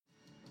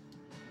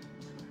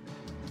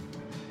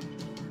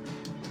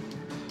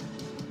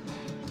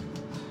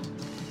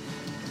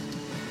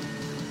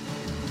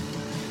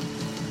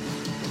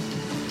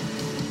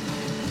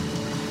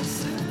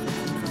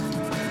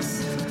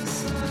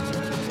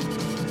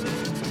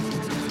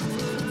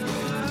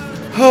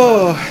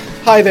Oh,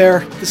 hi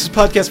there. This is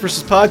Podcast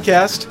versus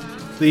Podcast,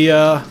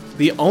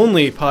 the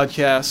only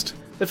podcast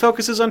that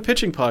focuses on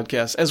pitching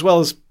podcasts, as well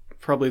as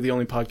probably the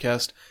only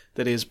podcast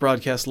that is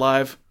broadcast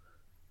live.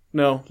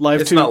 No,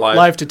 live It's to not live.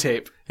 live to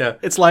tape. Yeah.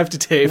 It's live to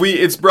tape.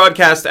 It's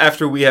broadcast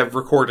after we have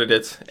recorded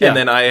it, Yeah. and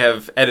then I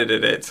have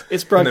edited it.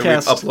 It's And then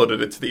broadcast- we've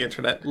uploaded it to the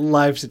internet.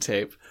 live to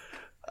tape.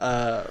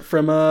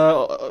 From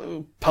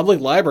a public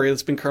library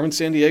that's been Carmen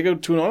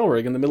Sandiego to an oil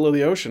rig in the middle of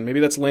the ocean. Maybe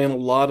that's laying a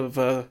lot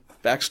of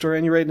backstory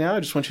on you right now. I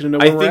just want you to know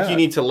where I we're think at. you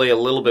need to lay a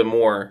little bit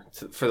more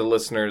for the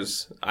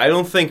listeners. I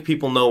don't think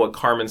people know what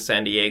Carmen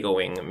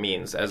Sandiegoing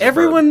means as a verb.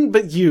 Everyone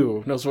but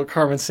you knows what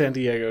Carmen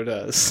Sandiego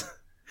does.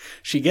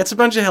 She gets a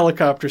bunch of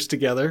helicopters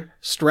together,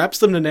 straps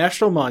them to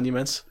national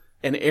monuments,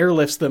 and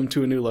airlifts them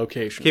to a new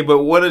location. Okay,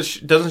 but what is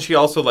doesn't she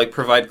also like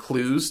provide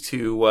clues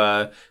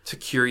to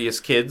curious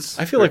kids?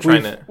 I feel who are like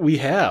trying to... we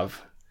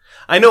have.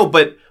 I know,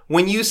 but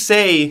when you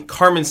say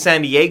Carmen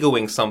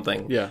Sandiegoing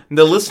something, Yeah.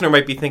 the listener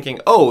might be thinking,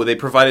 "Oh, they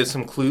provided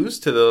some clues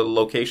to the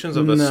locations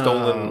of the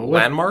stolen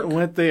landmark."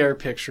 What they are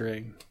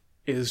picturing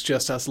is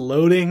just us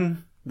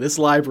loading this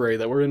library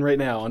that we're in right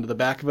now onto the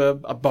back of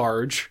a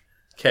barge,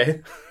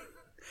 Okay.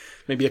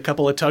 maybe a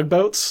couple of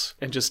tugboats,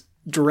 and just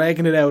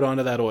dragging it out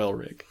onto that oil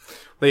rig.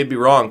 They'd be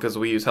wrong because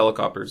we use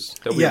helicopters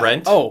that we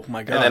rent. Oh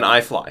my god. And then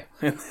I fly.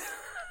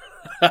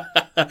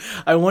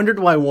 I wondered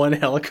why one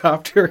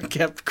helicopter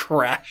kept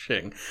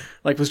crashing.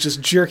 Like, was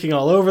just jerking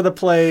all over the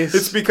place.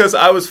 It's because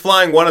I was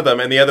flying one of them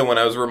and the other one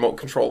I was remote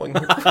controlling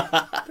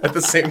at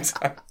the same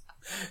time.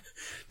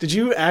 Did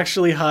you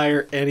actually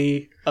hire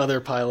any other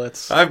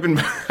pilots? I've been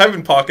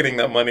pocketing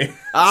that money.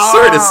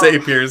 Sorry to say,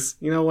 Piers.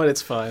 You know what?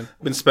 It's fine.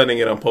 Been spending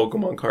it on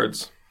Pokemon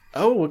cards.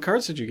 Oh, what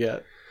cards did you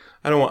get?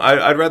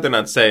 I'd rather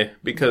not say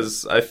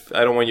because I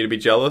don't want you to be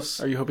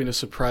jealous. Are you hoping to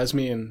surprise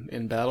me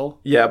in battle?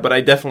 Yeah, but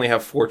I definitely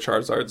have 4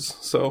 Charizards.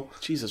 So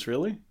Jesus,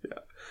 really?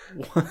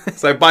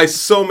 so I buy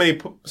so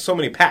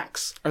many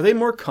packs. Are they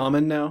more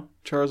common now,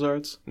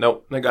 Charizards?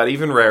 Nope, they got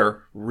even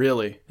rarer.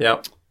 Really?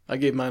 Yeah. I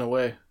gave mine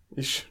away.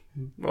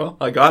 Well,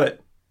 I got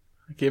it.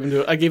 I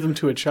gave them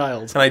to a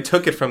child. And I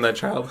took it from that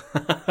child.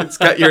 It's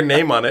got your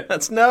name on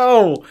it.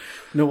 No.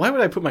 Why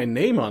would I put my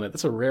name on it?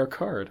 That's a rare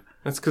card.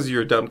 That's because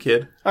you're a dumb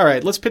kid. All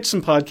right, let's pitch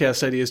some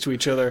podcast ideas to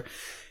each other.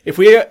 If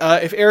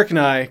Eric and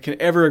I can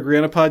ever agree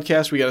on a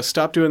podcast, we got to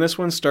stop doing this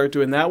one, start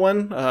doing that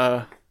one.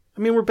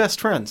 We're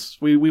best friends.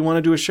 We want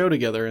to do a show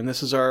together, and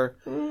this is our.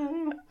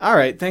 All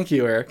right, thank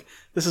you, Eric.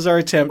 This is our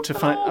attempt to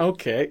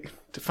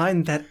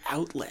find that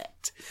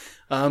outlet.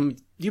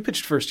 You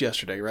pitched first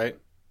yesterday, right?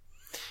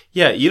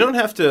 Yeah, you don't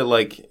have to,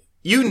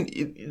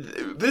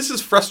 this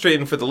is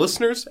frustrating for the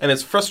listeners, and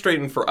it's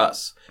frustrating for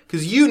us.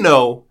 Because you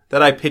know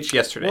that I pitched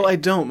yesterday. Well, I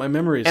don't. My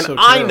memory is and so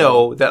I terrible.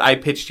 know that I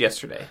pitched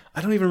yesterday.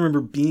 I don't even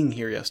remember being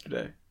here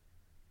yesterday.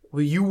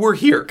 Well, you were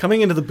here.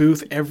 Coming into the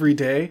booth every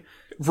day.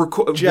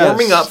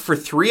 Warming up for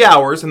 3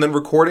 hours and then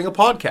recording a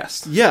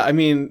podcast. Yeah,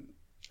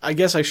 I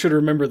guess I should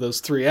remember those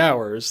 3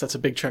 hours. That's a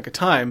big chunk of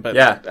time, but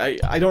Yeah.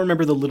 I don't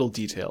remember the little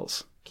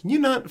details. Can you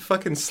not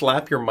fucking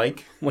slap your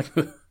mic?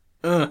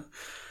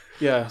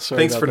 Yeah, sorry.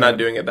 Thanks about for that. not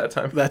doing it that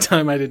time. That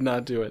time I did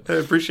not do it. I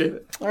appreciate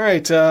it. All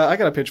right, I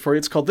got a pitch for you.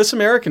 It's called This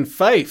American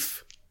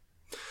Fife.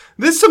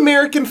 This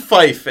American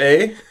Fife,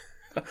 eh?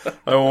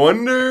 I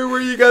wonder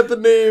where you got the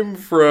name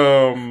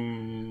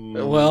from.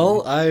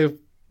 Well, I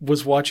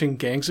was watching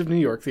Gangs of New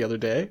York the other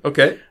day,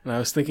 Okay. and I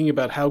was thinking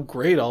about how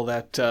great all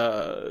that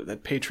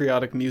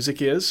patriotic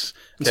music is.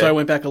 And so Okay. I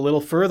went back a little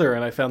further,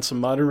 and I found some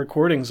modern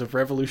recordings of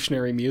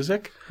revolutionary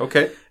music.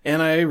 Okay.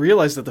 And I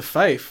realized that the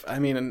fife,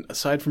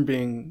 aside from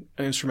being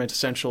an instrument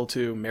essential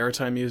to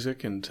maritime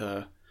music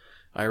and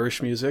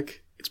Irish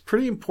music, it's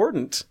pretty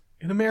important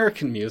in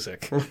American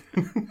music.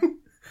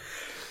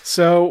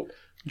 So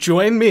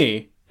join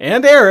me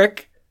and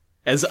Eric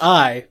as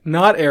I,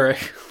 not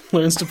Eric,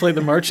 learns to play the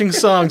marching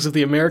songs of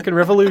the American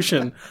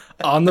Revolution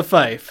on the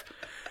fife.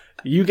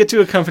 You get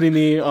to accompany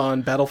me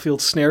on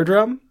Battlefield snare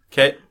drum.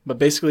 Okay. But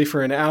basically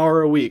for an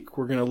hour a week,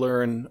 we're going to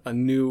learn a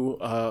new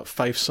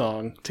fife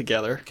song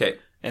together. Okay.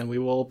 And we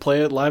will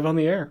play it live on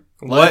the air.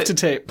 Live What? to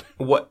tape.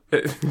 What?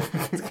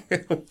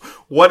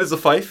 What is a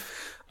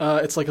fife?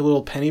 It's like a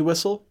little penny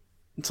whistle.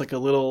 It's like a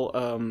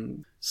little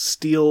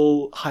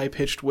steel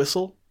high-pitched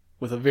whistle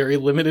with a very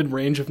limited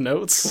range of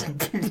notes.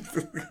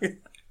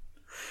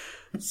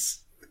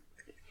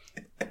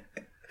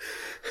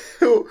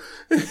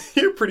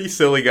 You're a pretty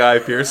silly guy,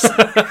 Pierce.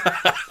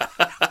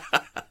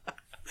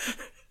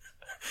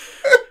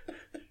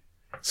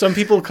 Some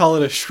people call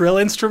it a shrill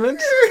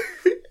instrument.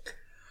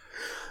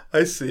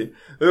 I see.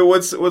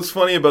 What's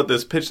funny about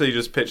this pitch that you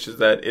just pitched is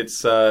that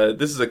it's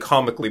this is a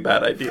comically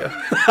bad idea.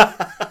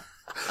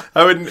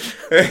 I would,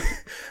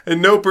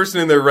 and no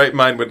person in their right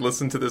mind would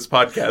listen to this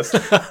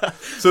podcast.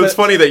 So it's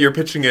funny that you're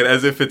pitching it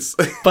as if it's.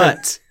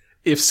 But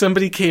if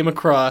somebody came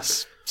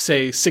across,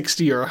 say,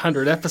 60 or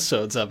 100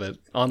 episodes of it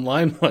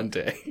online one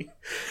day,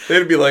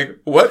 they'd be like,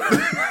 "What?"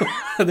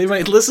 they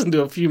might listen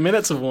to a few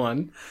minutes of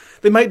one.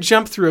 They might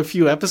jump through a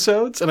few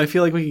episodes, and I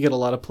feel like we could get a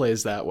lot of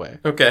plays that way.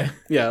 Okay.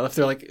 Yeah, if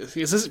they're like,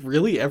 is this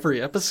really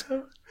every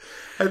episode?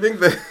 I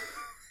think that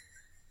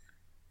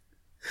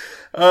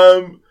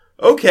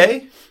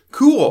Okay.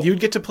 Cool. You'd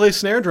get to play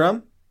snare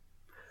drum.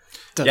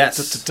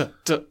 Yes.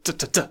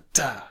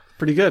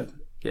 Pretty good.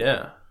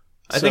 Yeah.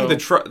 I think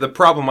the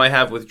problem I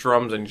have with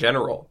drums in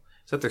general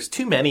is that there's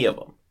too many of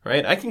them,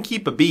 right? I can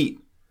keep a beat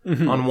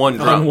on one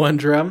drum. On one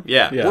drum?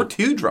 Yeah. Or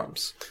two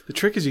drums. The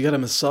trick is you got to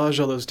massage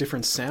all those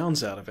different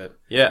sounds out of it.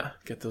 Yeah.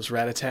 Get those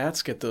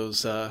rat-a-tats, get those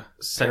Sensual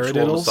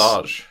paradiddles.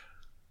 massage.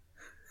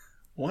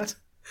 What?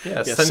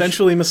 Yeah,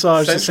 sensually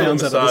massage the sensually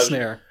sounds out of the massage.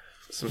 snare.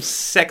 Some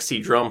sexy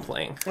drum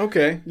playing.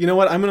 Okay. You know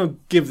what? I'm going to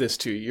give this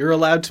to you. You're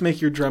allowed to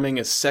make your drumming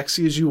as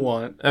sexy as you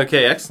want,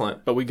 Okay,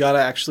 excellent. but we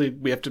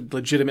have to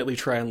legitimately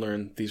try and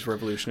learn these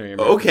revolutionary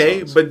American Okay,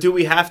 songs. but do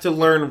we have to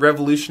learn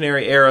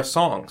Revolutionary era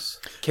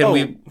songs? Can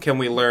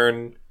we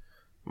learn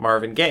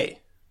Marvin Gaye?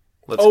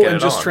 Let's get and it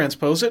just on.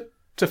 transpose it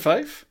to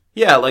Fife?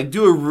 Yeah, like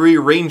do a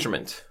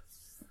rearrangement.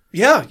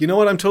 Yeah, you know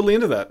what? I'm totally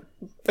into that.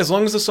 As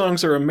long as the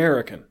songs are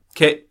American.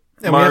 Okay,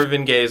 And we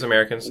Marvin Gaye is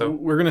American, so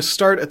We're going to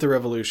start at the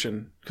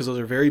Revolution, because those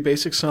are very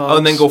basic songs. oh,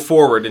 and then go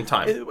forward in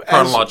time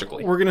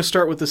chronologically, We're going to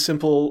start with the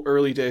simple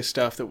early day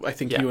stuff that I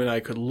think Yeah. you and I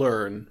could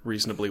learn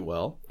reasonably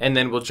well. and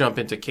then we'll jump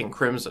into King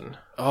Crimson.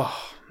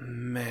 Oh,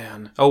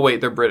 man. Oh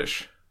wait, they're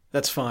British.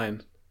 That's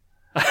fine.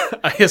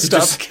 I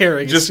stopped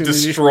caring. as Just soon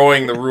as you-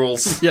 destroying the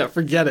rules. Yeah,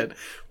 forget it.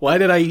 Why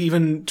did I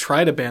even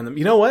try to ban them?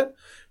 You know what?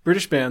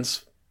 British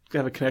bands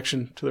have a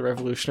connection to the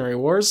Revolutionary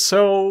Wars,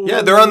 so...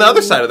 Yeah, they're on the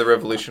other side of the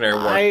Revolutionary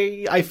War.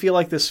 I feel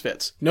like this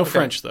fits. No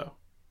French, though.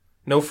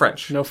 No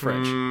French. No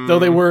French. Though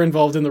they were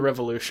involved in the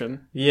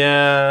Revolution.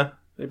 Yeah.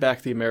 They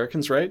backed the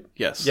Americans, right?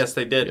 Yes. Yes,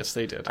 they did. Yes,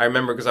 they did. I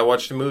remember because I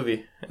watched a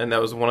movie, and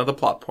that was one of the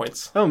plot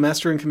points. Oh,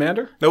 Master and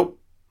Commander? Nope.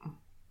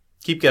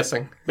 Keep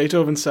guessing.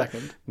 Beethoven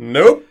second.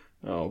 Nope.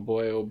 Oh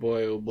boy, oh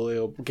boy, oh boy,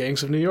 oh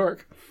Gangs of New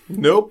York.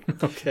 Nope.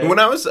 Okay. When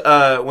I was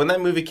when that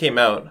movie came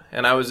out,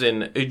 and I was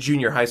in a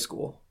junior high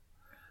school,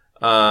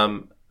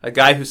 a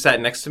guy who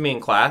sat next to me in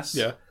class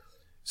Yeah.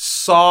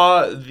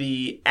 saw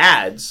the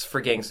ads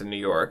for Gangs of New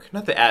York.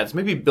 Not the ads,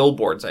 maybe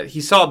billboards.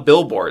 He saw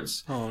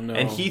billboards. Oh no.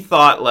 And he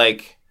thought,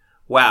 like,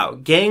 wow,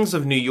 Gangs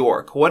of New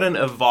York, what an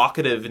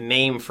evocative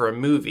name for a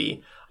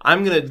movie.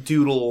 I'm going to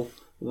doodle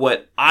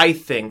what I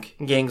think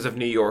Gangs of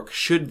New York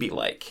should be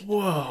like.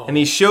 Whoa. And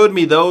he showed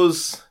me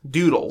those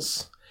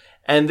doodles.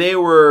 And they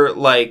were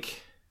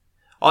like,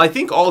 I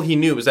think all he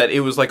knew was that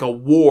it was like a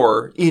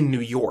war in New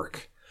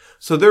York.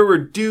 So there were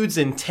dudes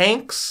in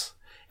tanks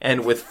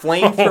and with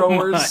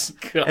flamethrowers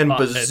God. and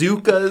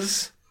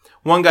bazookas.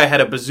 One guy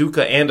had a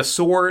bazooka and a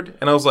sword.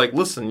 And I was like,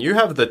 listen, you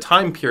have the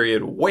time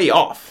period way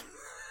off.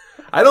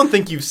 I don't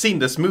think you've seen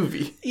this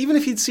movie. Even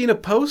if he'd seen a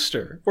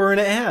poster or an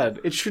ad,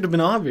 it should have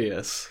been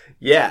obvious.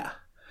 Yeah.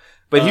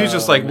 But he was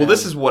just like, well, man.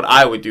 this is what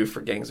I would do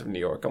for Gangs of New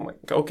York. I'm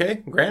like,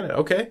 okay, granted,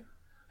 okay.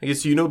 I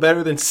guess you know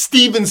better than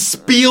Steven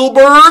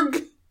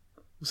Spielberg?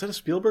 Was that a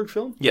Spielberg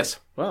film? Yes.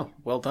 Wow,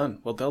 well done.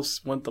 Well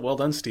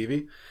done,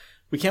 Stevie.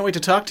 We can't wait to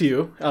talk to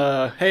you.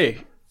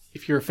 Hey,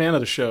 if you're a fan of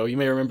the show, you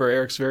may remember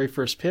Eric's very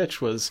first pitch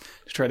was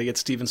to try to get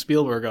Steven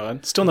Spielberg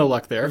on. Still no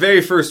luck there.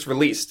 Very first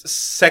released,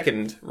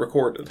 second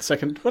recorded.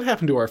 Second, what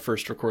happened to our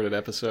first recorded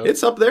episode?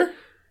 It's up there.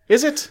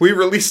 Is it? We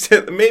released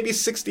it maybe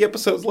 60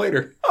 episodes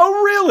later.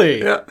 Oh,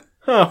 really? Yeah.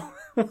 Oh,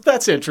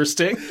 that's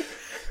interesting.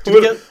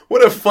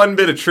 What a fun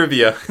bit of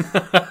trivia.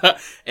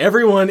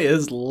 Everyone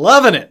is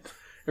loving it.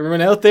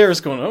 Everyone out there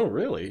is going, oh,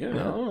 really? Yeah,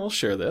 I'll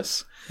share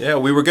this. Yeah,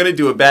 we were going to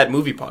do a bad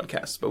movie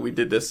podcast, but we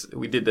did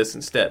this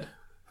instead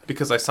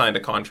because I signed a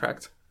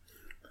contract.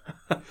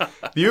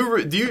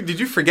 Did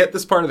you forget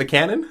this part of the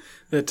canon?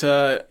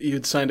 That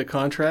you'd signed a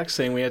contract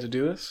saying we had to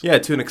do this? Yeah,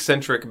 to an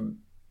eccentric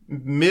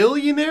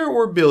millionaire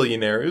or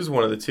billionaire. It was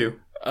one of the two.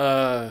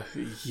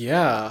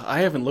 Yeah. I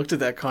haven't looked at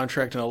that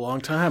contract in a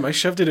long time. I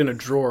shoved it in a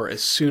drawer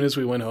as soon as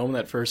we went home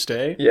that first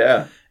day,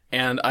 Yeah.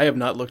 and I have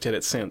not looked at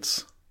it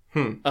since.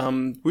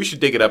 We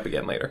should dig it up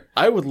again later.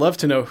 I would love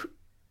to know.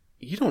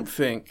 You don't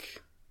think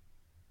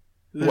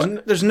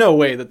there's no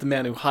way that the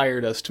man who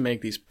hired us to make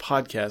these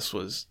podcasts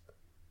was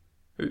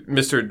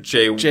Mr.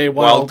 J.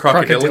 Wild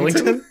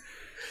Crocodillington?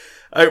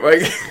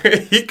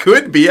 He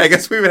could be. I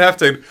guess we'd have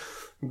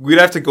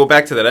to go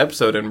back to that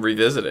episode and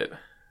revisit it.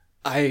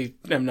 I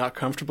am not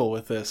comfortable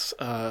with this.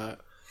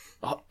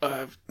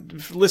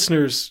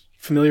 Listeners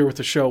familiar with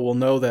the show will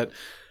know that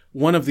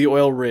one of the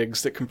oil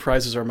rigs that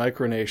comprises our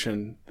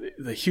micronation,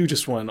 the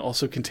hugest one,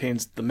 also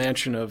contains the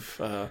mansion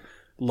of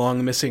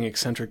long missing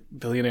eccentric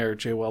billionaire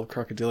J. Wild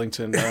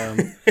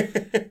Crocodillington.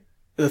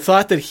 The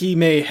thought that he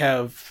may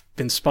have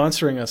been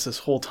sponsoring us this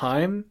whole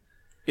time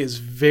is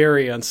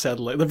very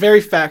unsettling. The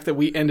very fact that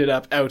we ended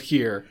up out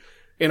here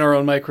in our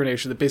own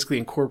micronation that basically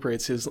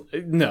incorporates his...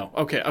 No.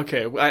 Okay.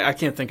 I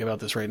can't think about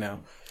this right now.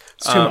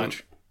 It's too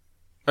much.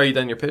 Are you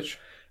done your pitch?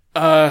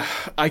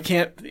 I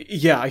can't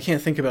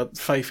think about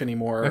Fife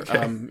anymore.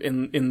 Okay.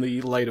 In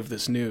the light of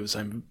this news,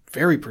 I'm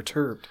very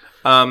perturbed.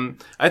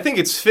 I think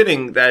it's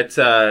fitting that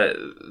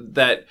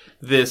that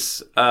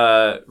this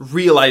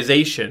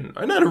realization,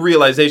 or not a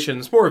realization,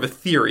 it's more of a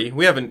theory.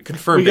 We haven't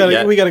confirmed it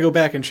yet. We got to go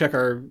back and check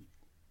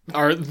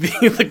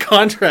the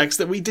contracts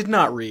that we did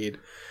not read.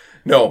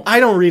 No, I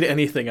don't read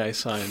anything I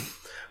sign.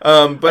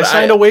 But I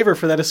signed a waiver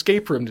for that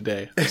escape room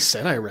today. I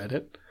said I read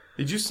it.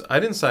 Did you? I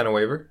didn't sign a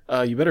waiver.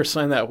 You better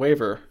sign that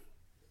waiver.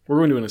 We're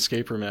going to an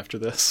escape room after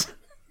this.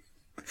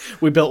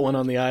 We built one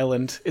on the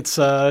island. It's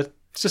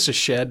just a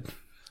shed.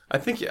 I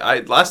think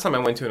last time I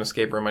went to an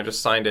escape room, I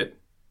just signed it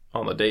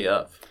on the day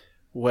of.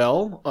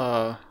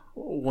 Well,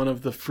 one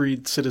of the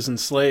freed citizen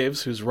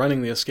slaves who's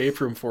running the escape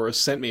room for us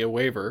sent me a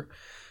waiver.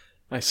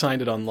 I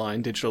signed it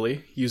online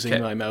digitally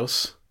using my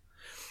mouse,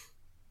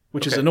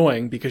 which is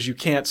annoying because you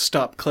can't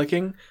stop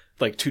clicking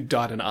like to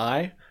dot an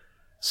I.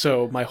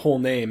 So my whole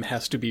name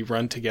has to be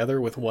run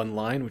together with one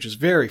line, which is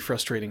very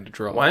frustrating to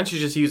draw. Why don't you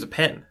just use a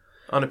pen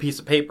on a piece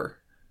of paper?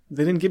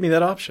 They didn't give me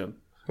that option.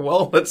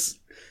 Well,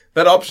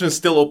 that option is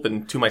still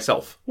open to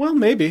myself. Well,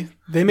 maybe.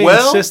 They may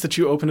insist that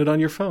you open it on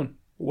your phone.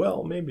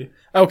 Well, maybe.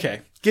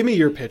 Okay, give me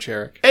your pitch,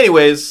 Eric.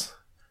 Anyways,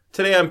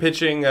 today I'm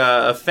pitching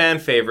a fan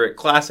favorite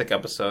classic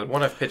episode,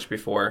 one I've pitched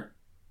before.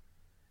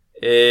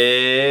 What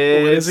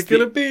is it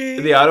going to be?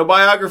 The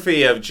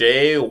autobiography of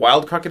J.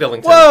 Wild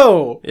Crocodillington.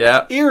 Whoa!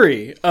 Yeah.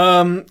 Eerie.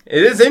 It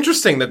is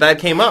interesting that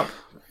came up.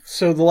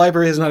 So the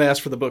library has not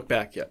asked for the book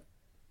back yet.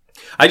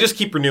 I just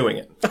keep renewing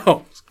it.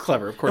 Oh,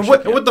 clever. Of course. And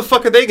what the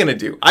fuck are they going to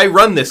do? I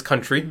run this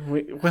country.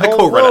 I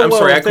co-run it. I'm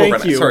sorry, I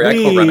co-run it. Sorry, I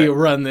co-run it. We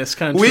run this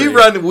country.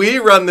 We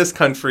run this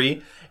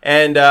country.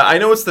 And I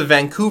know it's the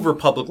Vancouver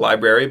Public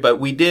Library, but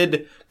we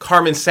did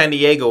Carmen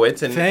Sandiego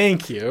it. And,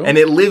 thank you. And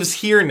it lives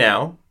here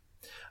now.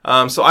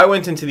 So I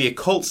went into the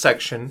occult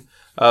section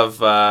of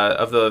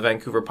the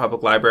Vancouver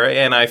Public Library,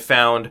 and I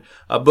found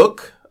a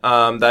book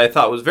that I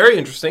thought was very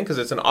interesting because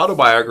it's an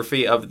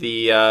autobiography of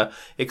the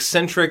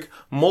eccentric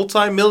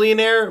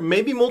multi-millionaire,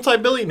 maybe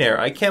multi-billionaire.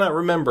 I cannot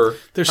remember.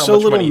 There's so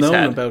little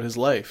known about his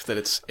life that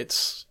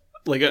it's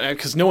like,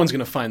 because no one's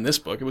going to find this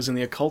book. It was in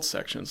the occult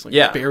section. It's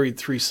like buried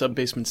 3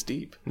 sub-basements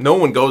deep. No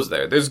one goes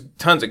there. There's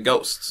tons of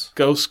ghosts.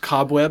 Ghosts,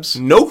 cobwebs.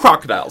 No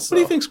crocodiles, though. What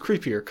do you think's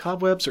creepier,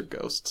 cobwebs or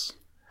ghosts?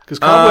 Because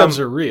cobwebs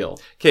are real.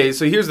 Okay,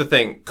 so here's the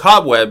thing.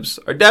 Cobwebs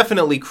are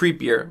definitely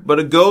creepier, but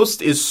a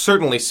ghost is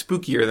certainly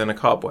spookier than a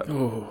cobweb.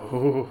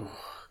 Oh,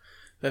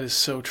 that is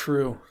so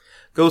true.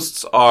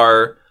 Ghosts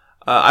are,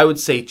 I would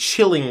say,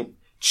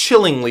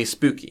 chillingly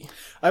spooky.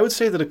 I would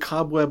say that a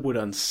cobweb would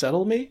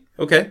unsettle me.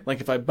 Okay.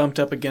 Like if I bumped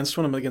up against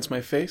one, I'm against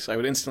my face, I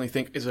would instantly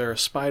think, is there a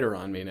spider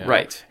on me now?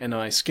 Right. And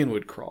my skin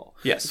would crawl.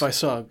 Yes. If I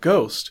saw a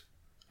ghost,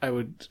 I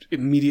would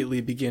immediately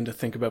begin to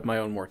think about my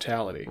own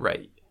mortality.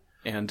 Right.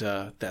 And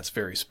that's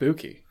very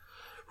spooky.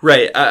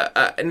 Right.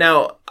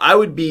 Now, I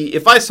would be,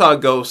 if I saw a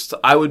ghost,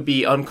 I would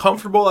be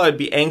uncomfortable, I would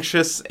be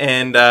anxious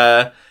and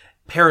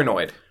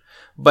paranoid.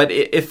 But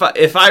if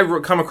I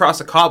come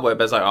across a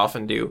cobweb, as I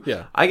often do,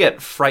 I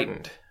get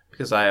frightened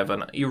because I have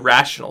an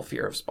irrational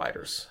fear of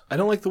spiders. I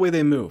don't like the way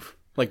they move.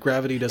 Like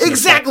gravity doesn't.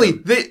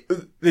 Exactly.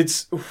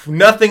 It's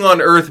nothing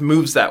on Earth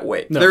moves that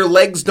way. No. Their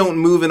legs don't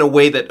move in a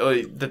way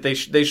that they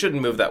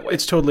shouldn't move that way.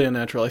 It's totally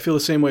unnatural. I feel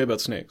the same way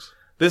about snakes.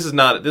 This is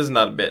not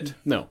a bit.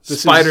 No,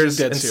 spiders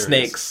and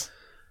snakes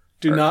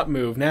do not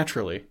move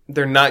naturally.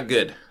 They're not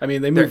good. I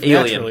mean, they move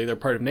naturally. They're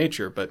part of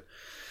nature, but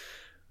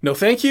no,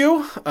 thank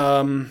you.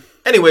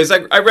 Anyways,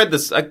 I read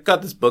this. I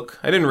got this book.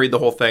 I didn't read the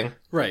whole thing.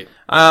 Right.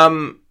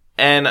 And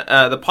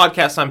the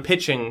podcast I'm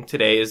pitching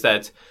today is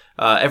that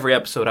every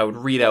episode I would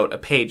read out a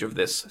page of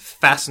this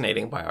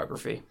fascinating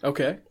biography.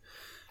 Okay.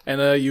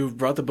 And you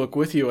brought the book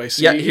with you, I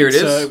see. Yeah, here it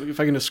is.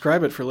 If I can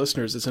describe it for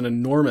listeners, it's an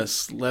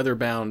enormous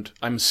leather-bound...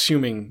 I'm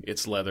assuming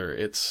it's leather.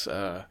 It's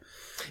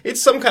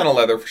some kind of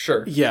leather, for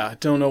sure. Yeah,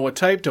 don't know what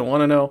type, don't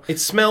want to know. It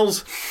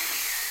smells...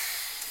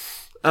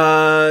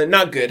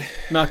 not good.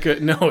 Not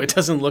good. No, it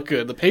doesn't look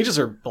good. The pages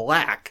are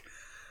black.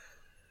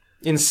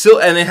 And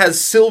it has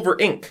silver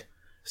ink,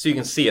 so you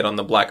can see it on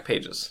the black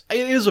pages.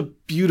 It is a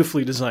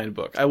beautifully designed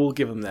book. I will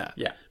give them that.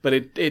 Yeah. But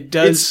it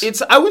does...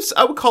 I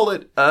would call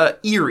it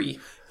eerie.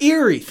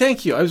 Eerie,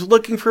 thank you. I was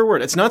looking for a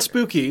word. It's not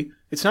spooky.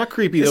 It's not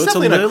creepy, though. It's a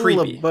little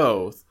creepy. Of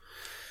both.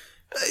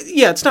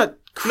 Yeah, it's not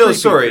creepy. No,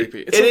 sorry.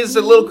 Creepy. It is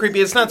a little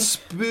creepy. It's not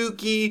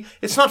spooky.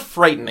 It's not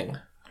frightening.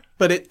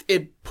 But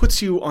it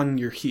puts you on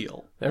your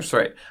heel. That's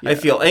right. Yeah. I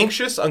feel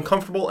anxious,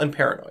 uncomfortable, and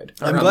paranoid.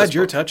 I'm glad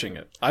you're touching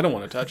it. I don't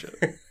want to touch it.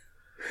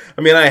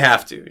 I mean, I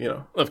have to, you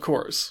know. Of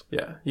course.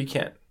 Yeah, you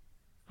can't.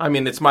 I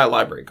mean, it's my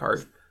library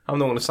card. I'm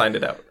the one who signed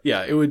it out.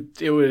 Yeah, it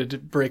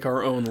would break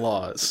our own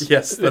laws.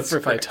 Yes, that's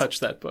if I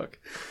touched that book.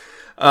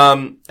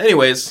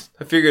 Anyways,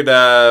 I figured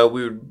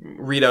we would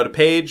read out a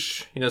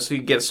page, so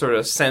you get sort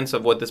of a sense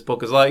of what this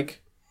book is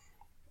like.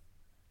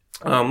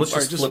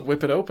 Let's just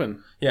whip it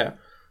open. Yeah,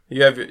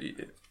 you have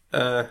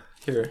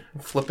here,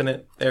 I'm flipping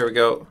it. There we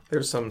go.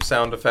 There's some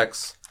sound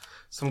effects,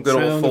 some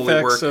good old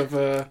Foley work.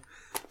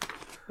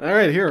 All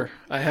right, here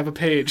I have a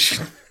page.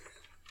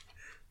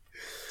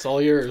 It's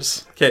all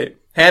yours. Okay.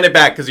 Hand it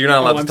back because you're not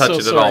allowed to touch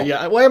it at all.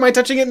 Yeah. Why am I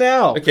touching it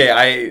now? Okay,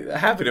 I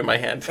have it in my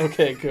hand.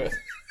 Okay, good.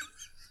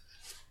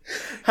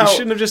 You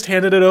shouldn't have just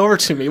handed it over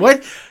to me.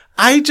 What?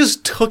 I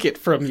just took it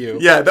from you.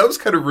 Yeah, that was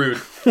kind of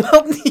rude.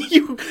 Well,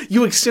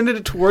 you extended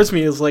it towards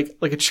me as like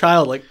a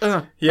child, like.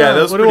 Yeah,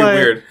 that was pretty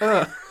weird.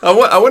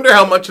 I wonder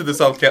how much of this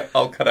I'll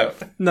cut out.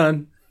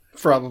 None.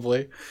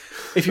 Probably.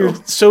 If you're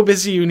so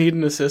busy you need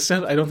an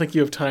assistant, I don't think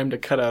you have time to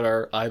cut out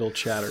our idle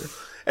chatter.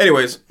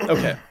 Anyways,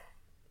 Okay.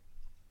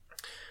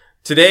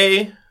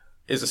 today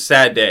is a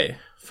sad day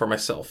for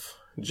myself,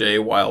 Jay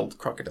Wild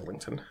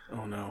Crocodilington.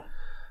 Oh no.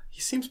 He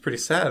seems pretty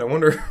sad. I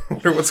wonder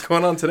what's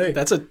going on today.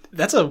 That's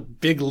a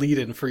big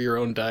lead-in for your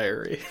own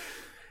diary.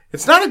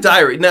 It's not a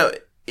diary. Now,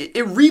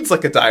 it reads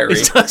like a diary.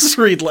 It does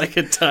read like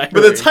a diary.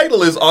 But the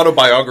title is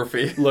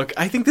autobiography. Look,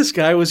 I think this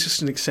guy was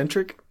just an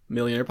eccentric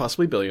millionaire,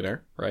 possibly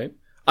billionaire, right?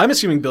 I'm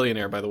assuming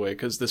billionaire, by the way,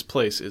 because this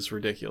place is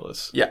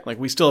ridiculous. Yeah. Like,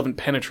 we still haven't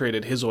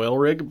penetrated his oil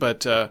rig,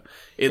 but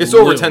It's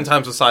over 10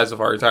 times the size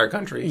of our entire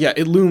country. Yeah,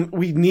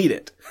 we need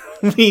it.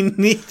 We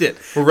need it.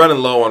 We're running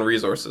low on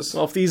resources.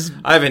 Well, if these...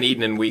 I haven't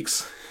eaten in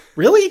weeks.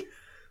 Really?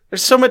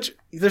 There's so much...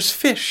 There's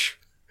fish.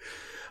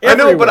 I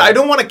know, but I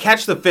don't want to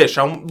catch the fish.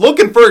 I'm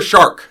looking for a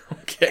shark.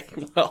 Okay,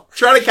 well...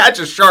 Trying to catch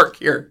a shark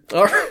here.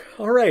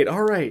 All right.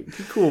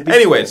 Be cool.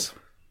 Anyways,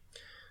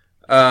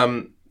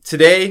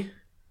 today...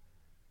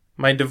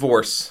 my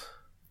divorce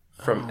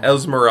from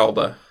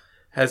Esmeralda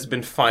has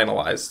been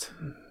finalized.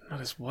 Not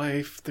his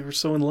wife. They were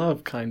so in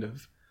love, kind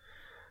of.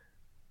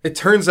 It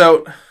turns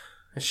out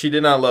she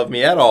did not love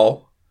me at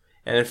all.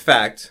 And in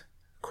fact,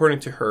 according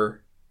to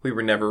her, we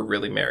were never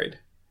really married.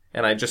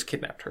 And I just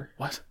kidnapped her.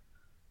 What?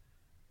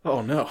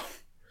 Oh, no.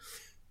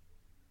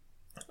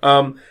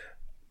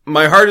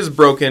 My heart is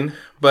broken,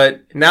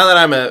 but now that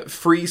I'm a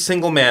free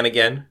single man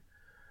again,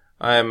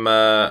 I'm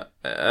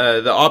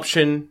the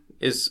option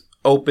is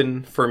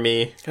open for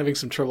me. Having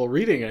some trouble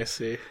reading, I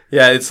see.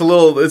 Yeah, it's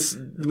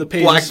The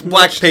page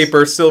black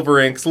paper, silver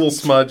ink, it's a little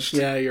smudged.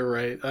 Yeah, you're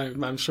right.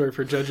 I'm sorry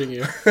for judging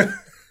you.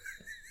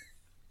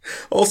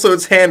 Also,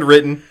 it's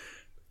handwritten.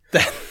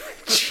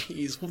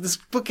 Jeez, well, this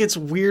book gets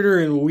weirder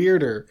and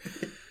weirder.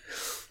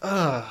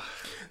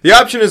 The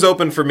option is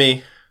open for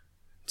me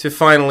to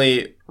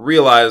finally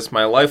realize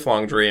my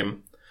lifelong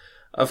dream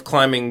of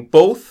climbing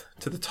both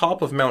to the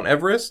top of Mount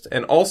Everest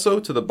and also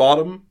to the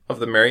bottom of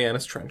the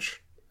Marianas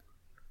Trench.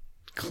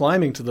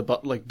 Climbing to the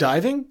bottom, like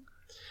diving?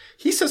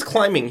 He says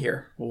climbing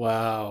here.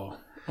 Wow.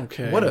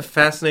 Okay. What a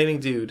fascinating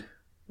dude.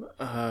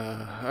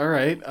 All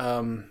right.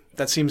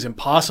 That seems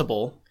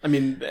impossible. I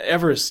mean,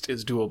 Everest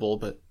is doable,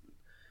 but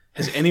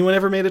has anyone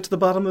ever made it to the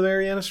bottom of the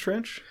Marianas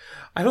Trench?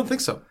 I don't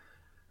think so.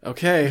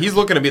 Okay. He's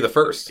looking to be the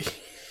first.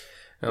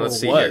 Now let's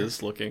see here.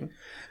 Looking.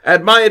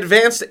 At my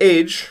advanced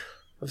age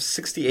of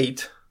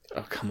 68,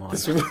 Oh, come on.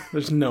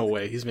 There's no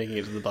way he's making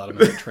it to the bottom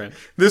of the trench.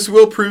 this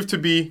will prove to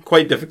be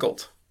quite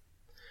difficult.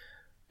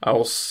 I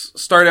will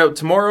start out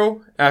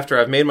tomorrow after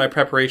I've made my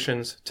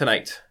preparations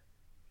tonight.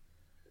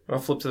 I'll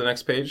flip to the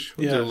next page.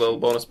 We'll do a little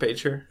bonus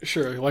page here.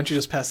 Sure. Why don't you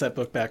just pass that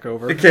book back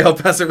over? Okay, I'll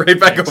pass it right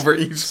back over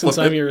each Since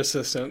flip I'm it. your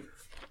assistant.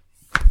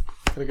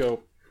 Gotta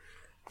go.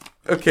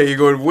 Okay, you're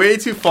going way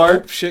too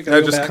far. Oh, shit, now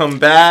gotta go just back. come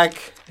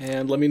back.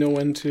 And let me know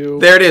when to...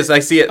 There it is. I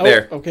see it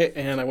there. Okay,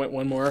 and I went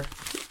one more.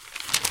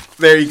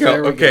 There you go.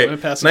 There we go. I'm Okay. gonna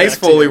pass it Nice back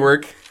to Foley you.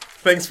 work.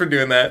 Thanks for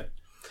doing that.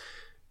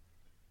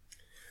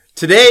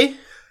 Today,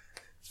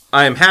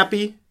 I am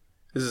happy.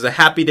 This is a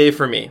happy day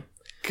for me.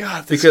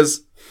 God, this...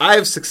 Because I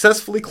have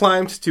successfully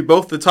climbed to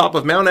both the top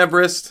of Mount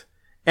Everest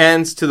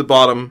and to the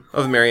bottom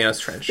of the Marianas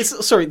Trench.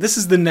 Sorry, this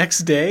is the next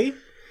day?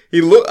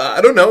 I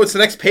don't know. It's the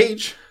next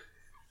page.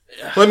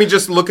 Let me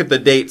just look at the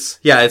dates.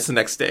 Yeah, it's the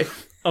next day.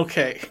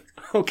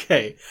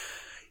 Okay.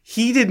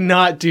 He did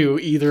not do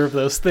either of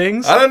those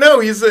things. I don't know.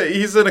 He's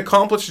an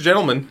accomplished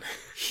gentleman.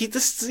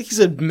 He's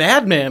a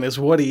madman is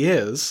what he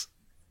is.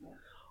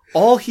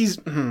 All he's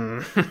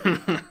done,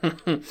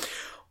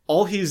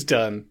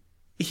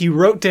 he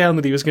wrote down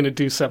that he was going to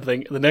do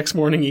something. The next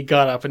morning he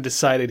got up and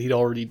decided he'd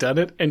already done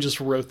it and just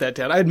wrote that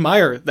down. I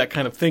admire that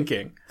kind of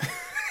thinking.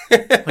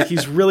 Like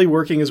he's really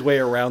working his way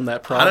around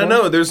that problem. I don't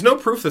know. There's no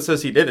proof that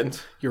says he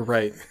didn't. You're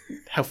right.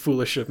 How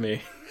foolish of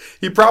me.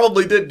 He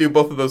probably did do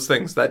both of those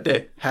things that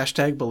day.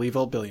 # believe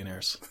all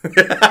billionaires.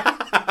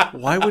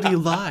 Why would he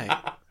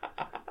lie?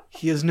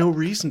 He has no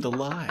reason to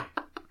lie.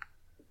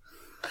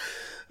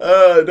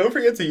 Don't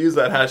forget to use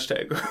that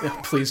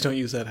hashtag. Please don't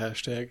use that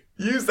hashtag.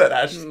 Use that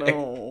hashtag.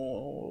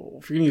 No.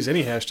 If you're going to use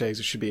any hashtags,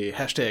 it should be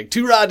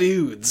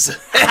 #2RawDudes.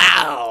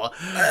 Ow!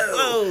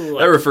 Oh.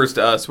 That refers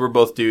to us. We're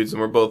both dudes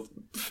and we're both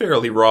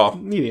fairly raw.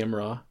 Medium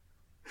raw.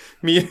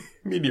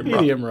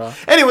 Medium raw.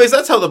 Anyways,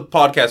 that's how the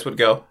podcast would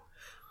go.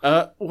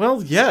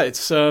 Well, yeah,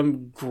 it's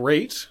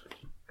great.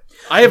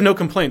 I have no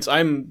complaints.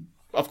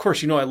 Of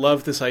course, I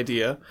love this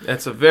idea.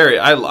 It's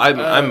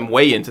I'm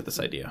way into this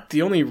idea.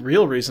 The only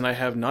real reason I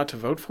have not to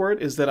vote for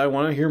it is that I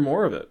want to hear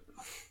more of it.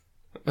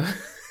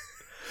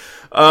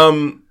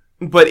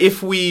 But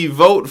if we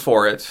vote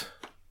for it,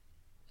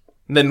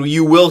 then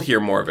you will hear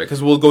more of it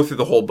because we'll go through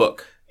the whole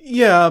book.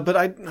 Yeah, but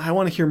I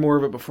want to hear more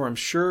of it before I'm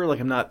sure. Like,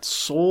 I'm not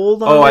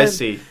sold on it. Oh, I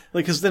see.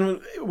 Like, because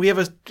then we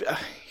have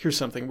here's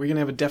something. We're going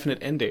to have a definite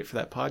end date for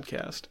that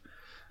podcast.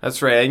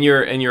 That's right. And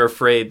you're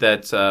afraid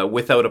that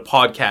without a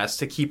podcast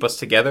to keep us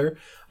together,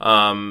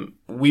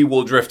 we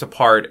will drift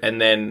apart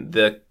and then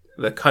the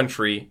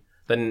country,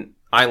 the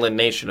island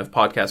nation of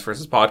Podcast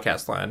versus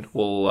Podcast Land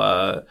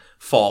will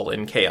fall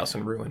in chaos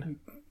and ruin.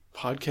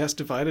 Podcast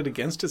divided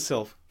against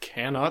itself.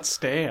 Cannot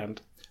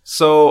stand.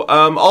 So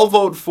I'll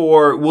vote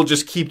for. We'll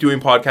just keep doing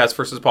podcast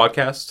versus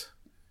podcast,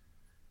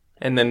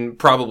 and then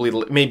probably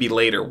maybe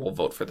later we'll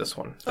vote for this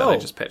one that I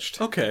just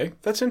pitched. Okay,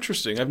 that's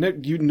interesting.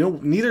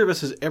 Neither of us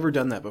has ever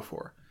done that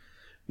before.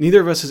 Neither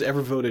of us has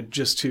ever voted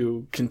just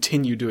to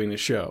continue doing the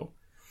show.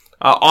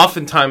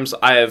 Oftentimes,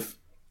 I have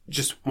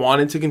just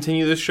wanted to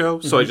continue this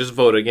show, so I just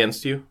vote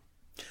against you.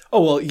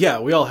 Oh, well, yeah,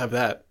 we all have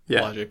that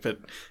logic, but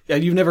yeah,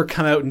 you've never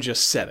come out and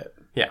just said it.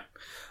 Yeah.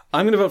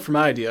 I'm going to vote for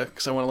my idea,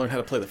 because I want to learn how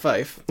to play the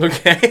fife.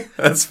 Okay,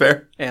 that's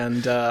fair.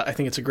 And I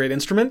think it's a great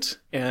instrument,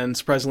 and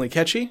surprisingly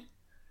catchy,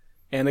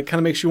 and it kind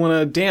of makes you want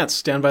to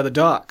dance down by the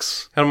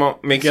docks. Kind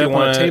of makes Get you up on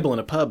want a to table in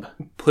a pub.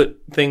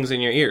 put things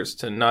in your ears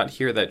to not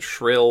hear that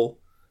shrill,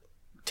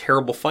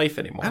 terrible fife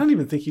anymore. I don't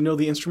even think you know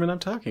the instrument I'm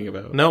talking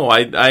about. No,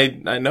 I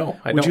know.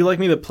 Would you like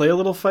me to play a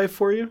little fife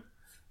for you?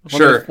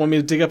 Sure. Want me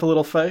to dig up a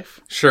little fife?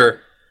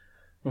 Sure.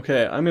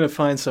 Okay, I'm going to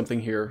find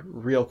something here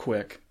real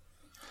quick.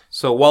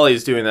 So while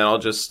he's doing that, I'll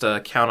just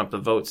count up the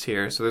votes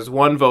here. So there's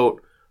one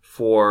vote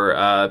for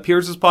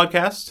Piers'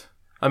 podcast,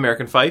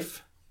 American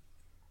Fife,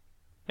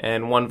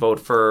 and one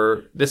vote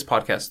for this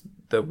podcast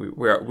that we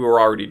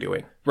were already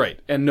doing. Right,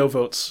 and no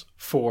votes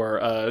for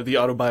the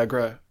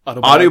autobiography.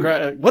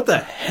 Audio- What the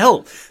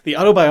hell? The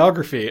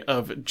autobiography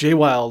of J.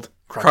 Wilde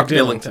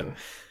Crockdillington.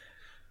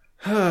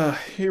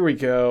 Here we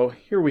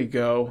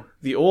go.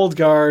 The Old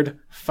Guard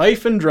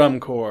Fife and Drum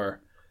Corps.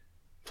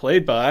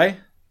 Played by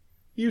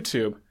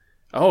YouTube.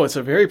 Oh, it's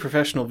a very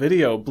professional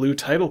video. Blue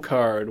title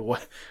card.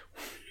 What?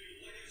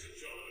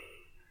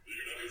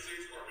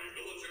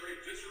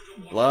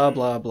 Blah,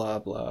 blah, blah,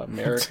 blah.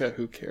 America,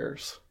 who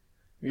cares?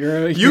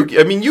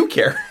 You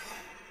care.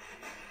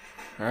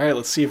 All right,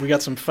 let's see if we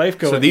got some fife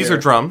going. So these here. are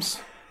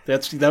drums.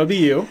 That would be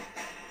you.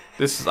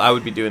 I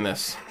would be doing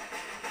this.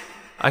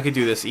 I could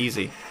do this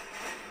easy.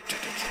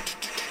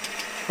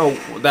 Oh,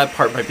 that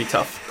part might be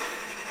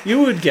tough.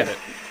 You would get it.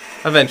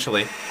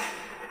 Eventually.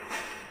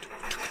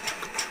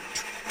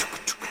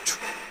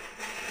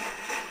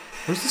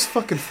 Where's this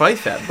fucking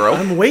fife at, bro?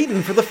 I'm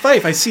waiting for the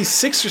fife. I see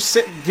 6 or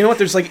 7. You know what?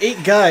 There's like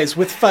 8 guys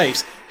with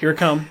fifes. Here it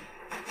come.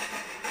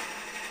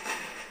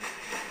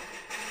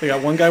 We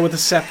got one guy with a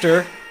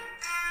scepter.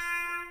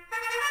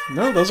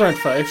 No, those aren't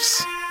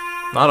fifes.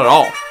 Not at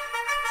all.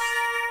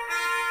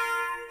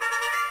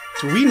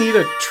 Do we need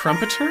a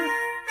trumpeter?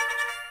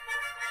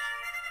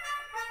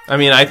 I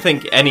mean, I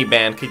think any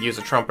band could use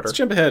a trumpeter. Let's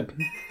jump ahead.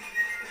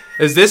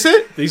 Is this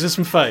it? These are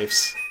some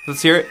fifes.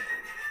 Let's hear it.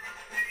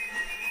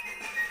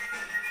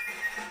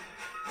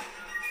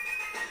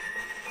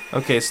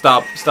 Okay,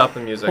 stop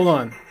the music. Hold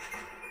on.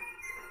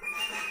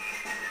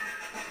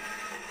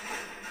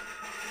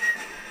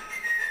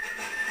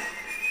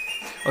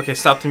 Okay,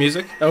 stop the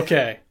music.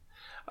 Okay.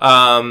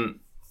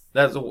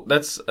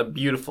 That's a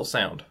beautiful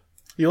sound.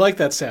 You like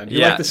that sound.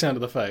 You like the sound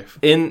of the fife.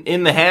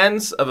 In the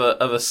hands of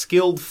a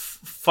skilled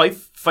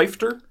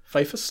fifester.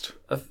 Fifist?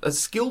 A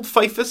skilled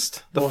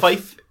fifist. The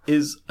fife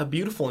is a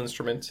beautiful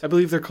instrument. I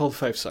believe they're called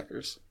fife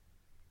suckers.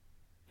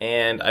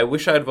 And I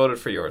wish I had voted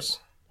for yours.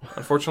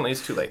 Unfortunately,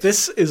 it's too late.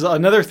 This is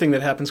another thing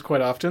that happens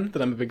quite often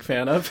that I'm a big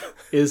fan of,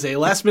 is a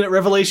last-minute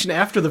revelation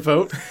after the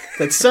vote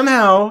that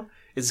somehow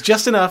is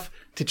just enough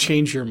to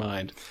change your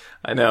mind.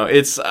 I know.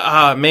 It's,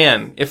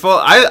 man. If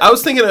I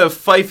was thinking of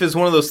fife as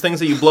one of those things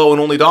that you blow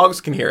and only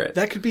dogs can hear it.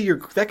 That could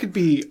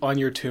be on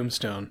your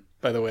tombstone,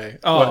 by the way.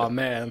 Oh,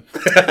 man.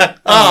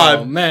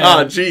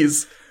 Man.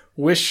 Jeez.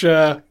 Wish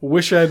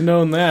I'd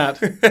known that.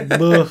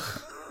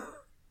 Ugh.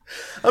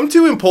 I'm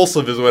too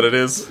impulsive is what it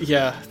is.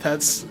 Yeah,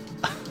 that's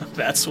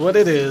what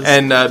it is.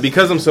 And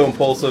because I'm so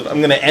impulsive, I'm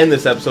going to end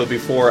this episode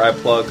before I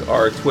plug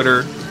our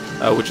Twitter,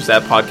 which is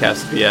at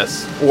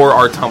PodcastVS, or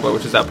our Tumblr,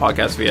 which is at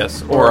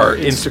PodcastVS, or our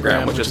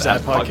Instagram, which is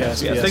at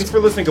PodcastVS. Thanks for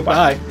listening.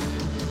 Goodbye. Bye.